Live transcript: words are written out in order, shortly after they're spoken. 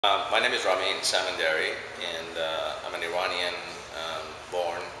My name is Ramin Samandari, and I'm an Iranian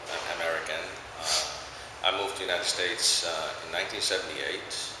born American. I moved to the United States in 1978. I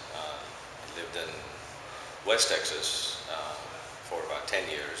lived in West Texas for about 10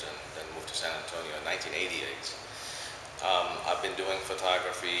 years and then moved to San Antonio in 1988. I've been doing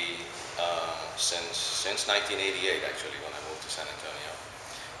photography since 1988, actually, when I moved to San Antonio.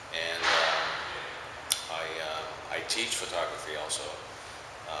 And I teach photography also.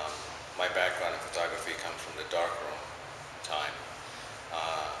 My background in photography comes from the darkroom time.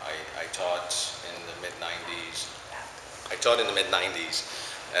 I taught in the mid 90s. I taught in the mid 90s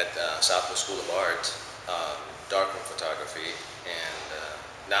at Southwest School of Art, darkroom photography, and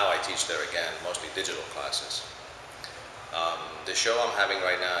now I teach there again, mostly digital classes. The show I'm having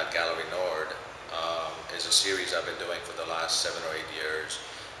right now at Gallery Nord is a series I've been doing for the last 7 or 8 years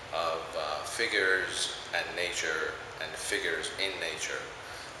of figures and nature and figures in nature.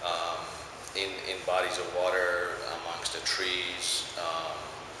 In bodies of water, amongst the trees,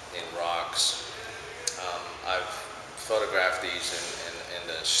 in rocks. I've photographed these in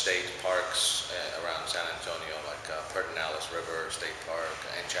the state parks around San Antonio, like Pedernales River State Park,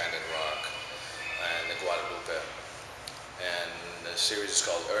 Enchanted Rock, and the Guadalupe. And the series is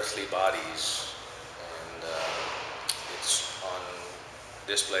called Earthly Bodies, and it's on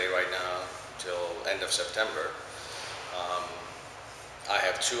display right now till end of September. I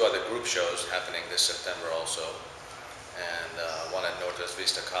have 2 other group shows happening this September also, and one at Northwest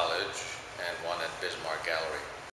Vista College and one at Bismarck Gallery.